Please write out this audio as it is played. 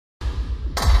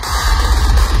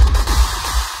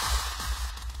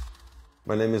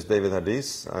My name is David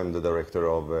Herdies. I'm the director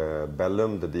of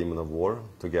Bellum, the Daemon of War,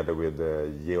 together with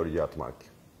Georg Götmark.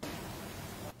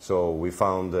 So we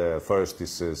found first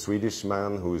this Swedish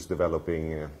man who is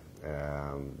developing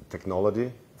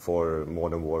technology for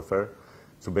modern warfare.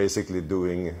 So basically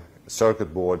doing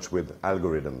circuit boards with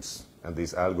algorithms. And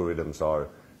these algorithms are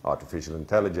artificial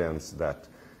intelligence that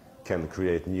can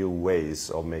create new ways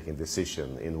of making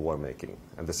decisions in war making.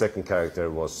 And the second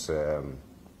character was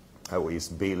is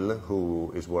Bill,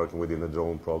 who is working within the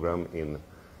drone program in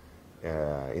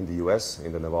the US,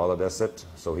 in the Nevada desert.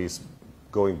 So he's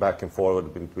going back and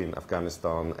forward between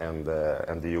Afghanistan and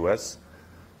the US.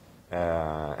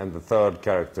 And the third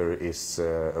character is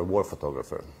a war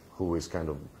photographer who is kind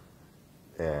of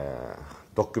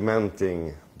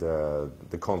documenting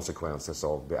the consequences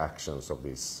of the actions of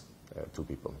these two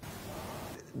people.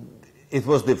 It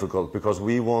was difficult because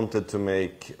we wanted to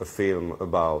make a film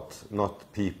about not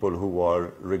people who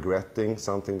are regretting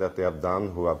something that they have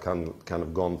done, who have kind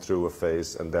of gone through a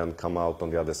phase and then come out on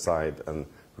the other side and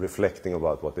reflecting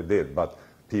about what they did, but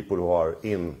people who are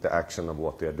in the action of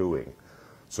what they are doing.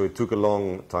 So it took a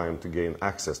long time to gain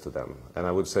access to them. And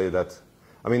I would say that,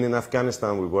 I mean, in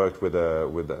Afghanistan we worked with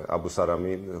Abu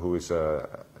Saramin, who is an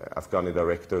Afghani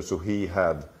director, so he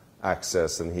had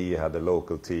access and he had a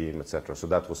local team, etc. So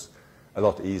that was a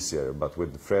lot easier, but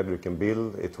with Fredrik and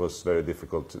Bill, it was very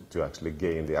difficult to actually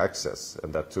gain the access,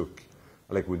 and that took,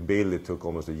 like with Bill, it took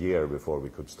almost a year before we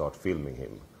could start filming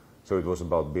him. So it was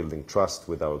about building trust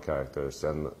with our characters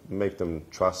and make them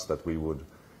trust that we would,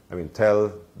 I mean,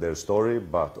 tell their story,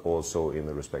 but also in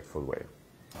a respectful way.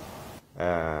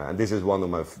 And this is one of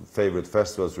my favorite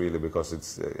festivals, really, because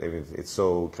it's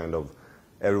so kind of,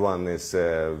 everyone is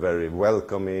very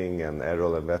welcoming, and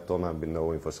Errol and Vetton have been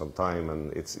knowing for some time,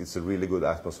 and it's a really good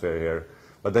atmosphere here.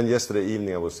 But then yesterday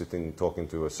evening I was sitting talking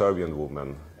to a Serbian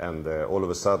woman, and all of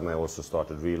a sudden I also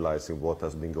started realizing what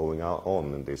has been going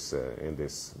on in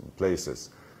these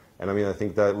places. And I mean, I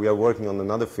think that we are working on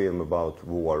another film about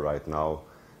war right now,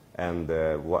 and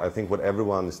I think what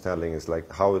everyone is telling is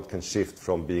like how it can shift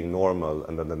from being normal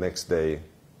and then the next day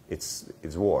it's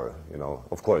war, you know.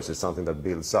 Of course it's something that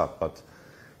builds up, but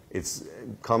it's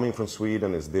coming from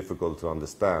Sweden, it's difficult to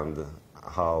understand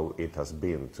how it has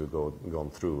been to gone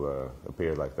through a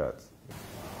period like that.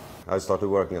 I started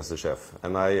working as a chef,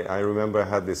 and I remember I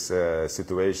had this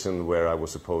situation where I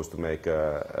was supposed to make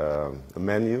a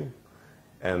menu,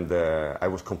 and I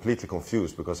was completely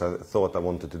confused because I thought I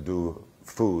wanted to do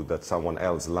food that someone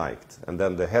else liked. And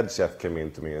then the head chef came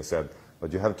in to me and said,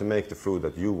 but you have to make the food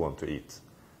that you want to eat.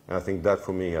 And I think that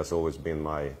for me has always been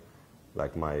my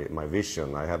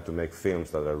vision. I have to make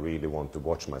films that I really want to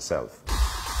watch myself.